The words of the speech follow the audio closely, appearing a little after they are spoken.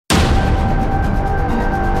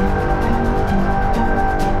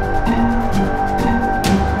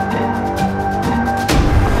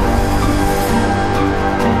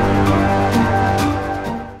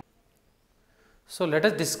So, let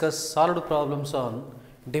us discuss solved problems on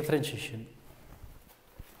differentiation.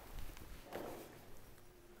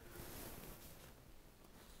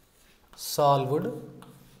 Solved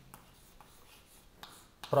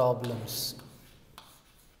problems.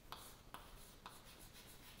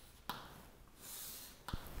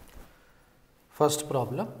 First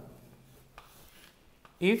problem,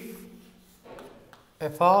 if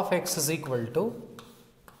f of x is equal to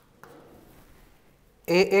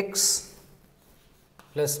ax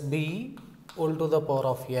plus b whole to the power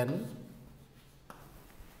of n,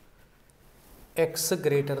 x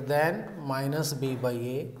greater than minus b by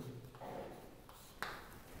a,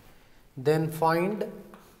 then find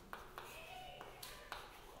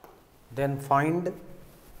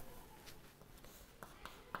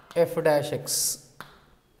f dash x.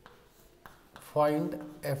 Find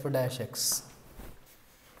f dash x.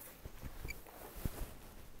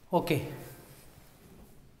 Okay.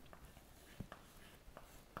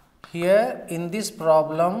 Here in this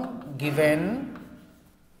problem given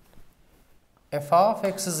f of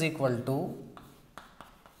x is equal to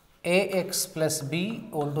ax plus b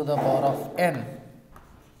whole to the power of n.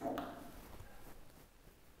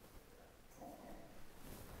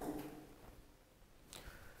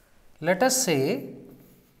 Let us say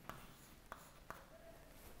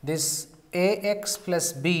this ax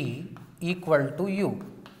plus b equal to u.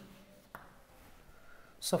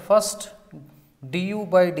 So, first du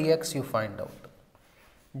by dx you find out.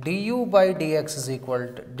 Du by dx is equal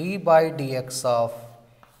to d by dx of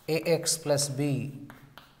ax plus b.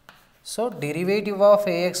 So, derivative of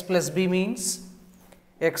ax plus b means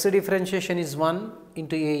x differentiation is 1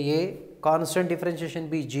 into a, constant differentiation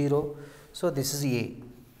be 0. So, this is a.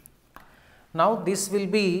 Now, this will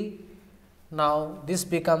be, now this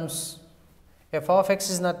becomes f of x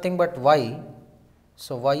is nothing but y.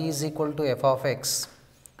 So, y is equal to f of x.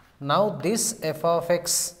 Now, this f of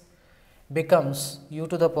x becomes u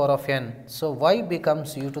to the power of n. So, y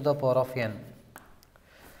becomes u to the power of n.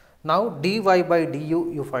 Now, dy by du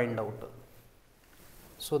you find out.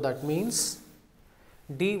 So, that means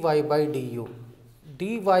dy by du.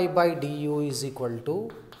 dy by du is equal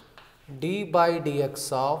to d by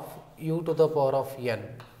dx of u to the power of n,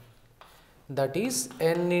 that is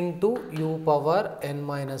n into u power n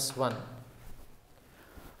minus 1.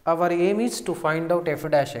 Our aim is to find out f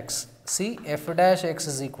dash x. See, f dash x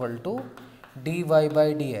is equal to dy by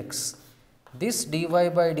dx. This dy by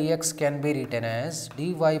dx can be written as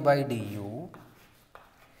dy by du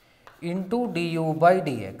into du by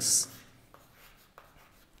dx.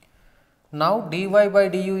 Now, dy by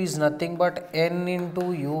du is nothing but n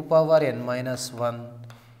into u power n minus 1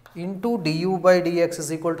 into du by dx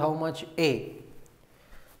is equal to how much? A.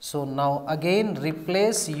 So, now again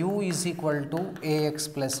replace u is equal to ax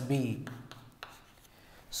plus b.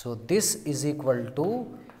 So, this is equal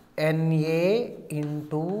to na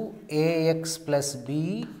into ax plus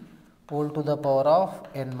b whole to the power of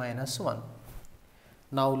n minus 1.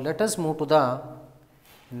 Now, let us move to the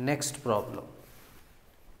next problem.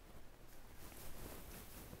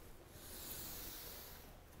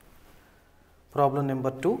 Problem number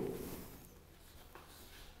 2.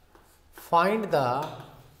 Find the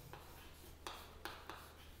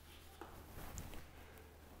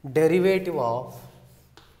derivative of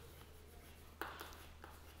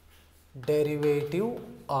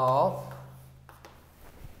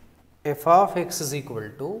f of x is equal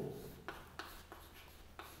to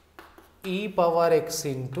e power x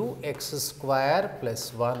into x square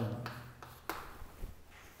plus 1.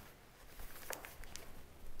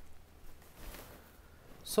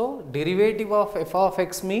 So, derivative of f of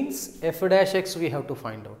x means f dash x we have to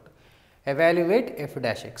find out. Evaluate f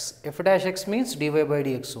dash x. F dash x means dy by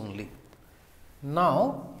dx only.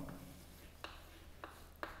 Now,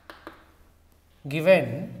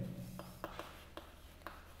 given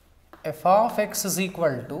f of x is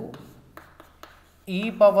equal to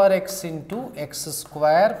e power x into x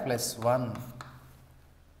square plus 1.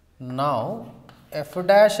 Now, f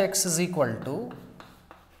dash x is equal to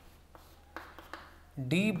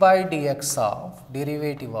d by dx of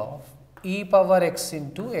derivative of e power x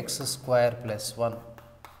into x square plus 1.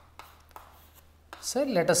 So,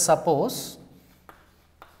 let us suppose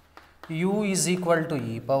u is equal to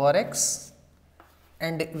e power x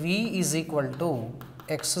and v is equal to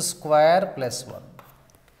x square plus 1.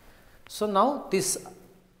 So, now this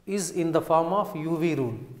is in the form of uv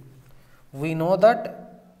rule. We know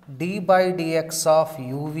that d by dx of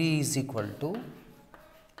uv is equal to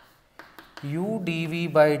u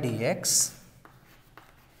dv by dx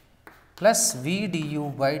plus v du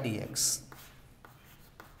by dx.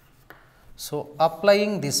 So,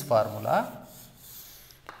 applying this formula,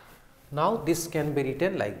 Now this can be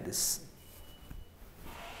written like this.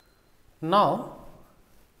 Now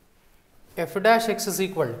f dash x is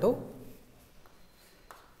equal to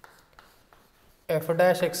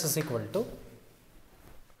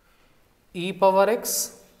e power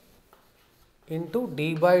x into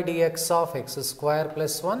d by dx of x square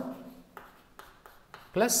plus 1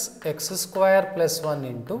 plus x square plus 1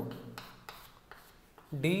 into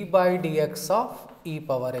d by dx of e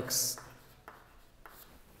power x.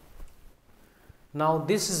 Now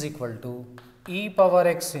this is equal to e power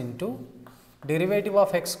x into derivative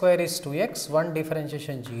of x square is 2x, 1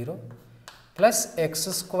 differentiation 0, plus x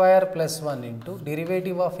square plus 1 into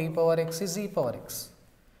derivative of e power x is e power x.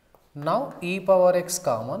 Now e power x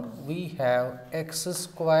common, we have x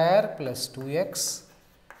square plus 2x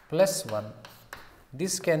plus 1.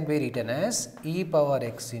 This can be written as e power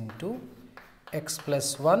x into x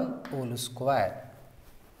plus 1 whole square.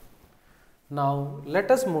 Now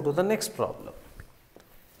let us move to the next problem.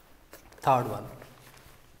 Third one.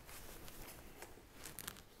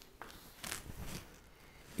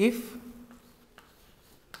 If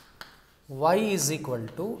y is equal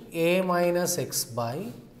to a minus x by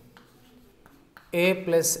a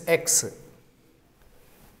plus x,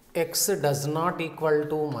 x does not equal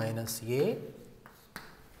to minus a,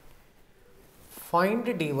 find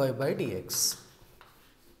dy by dx.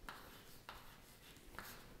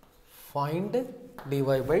 Find dy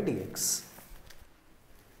by dx.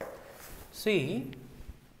 See,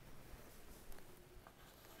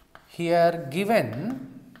 here given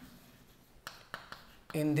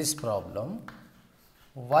in this problem,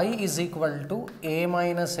 y is equal to a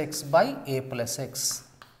minus x by a plus x.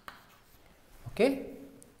 Okay.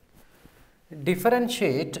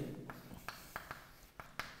 Differentiate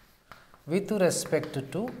with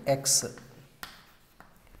respect to x.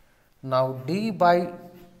 Now dy by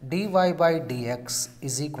dx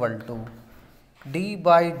is equal to d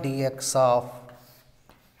by dx of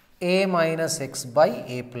a minus x by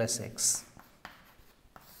a plus x.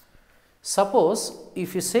 Suppose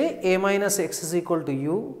if you say a minus x is equal to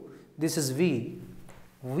u, this is v,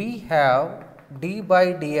 we have d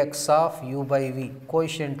by dx of u by v,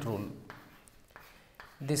 quotient rule.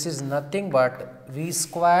 This is nothing but v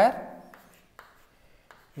square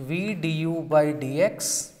v du by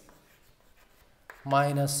dx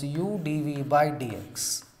minus u dv by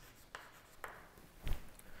dx.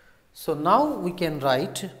 So now we can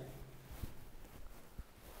write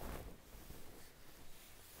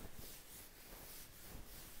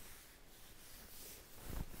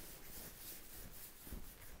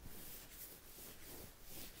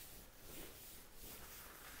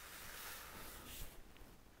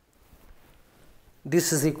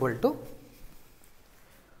this is equal to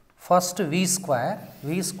first v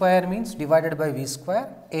square means divided by v square,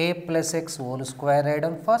 a plus x whole square add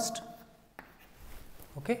on first,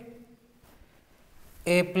 okay,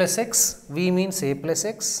 a plus x, v means a plus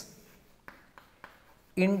x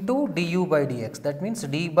into du by dx, that means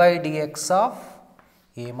d by dx of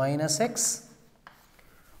a minus x,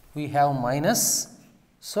 we have minus,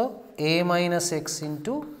 so a minus x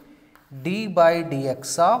into d by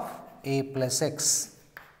dx of a plus x.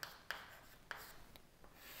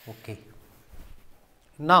 Okay.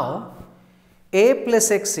 Now a plus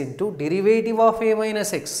x into derivative of a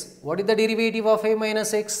minus x. What is the derivative of a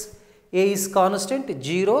minus x? A is constant,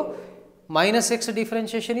 0, minus x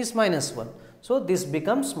differentiation is minus 1. So this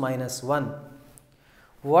becomes minus 1.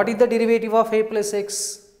 What is the derivative of a plus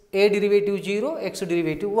x? A derivative 0, x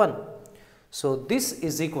derivative 1. So this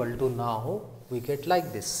is equal to, now we get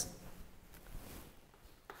like this,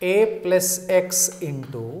 a plus x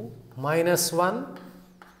into minus 1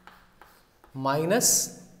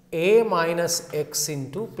 minus a minus x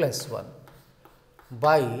into plus 1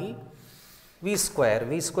 by v square.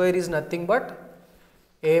 V square is nothing but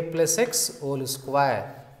a plus x whole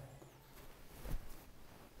square.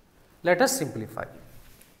 Let us simplify.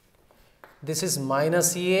 This is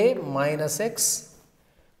minus a minus x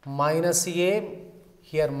minus a,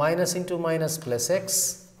 here minus into minus plus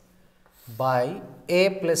x by a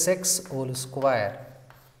plus x whole square.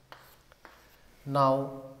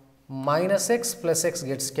 Now minus x plus x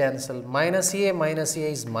gets cancelled, minus a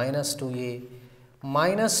is minus 2a,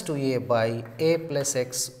 minus 2a by a plus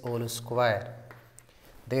x whole square.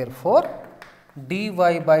 Therefore dy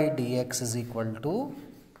by dx is equal to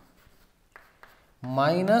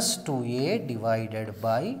minus 2a divided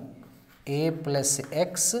by a plus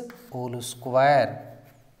x whole square.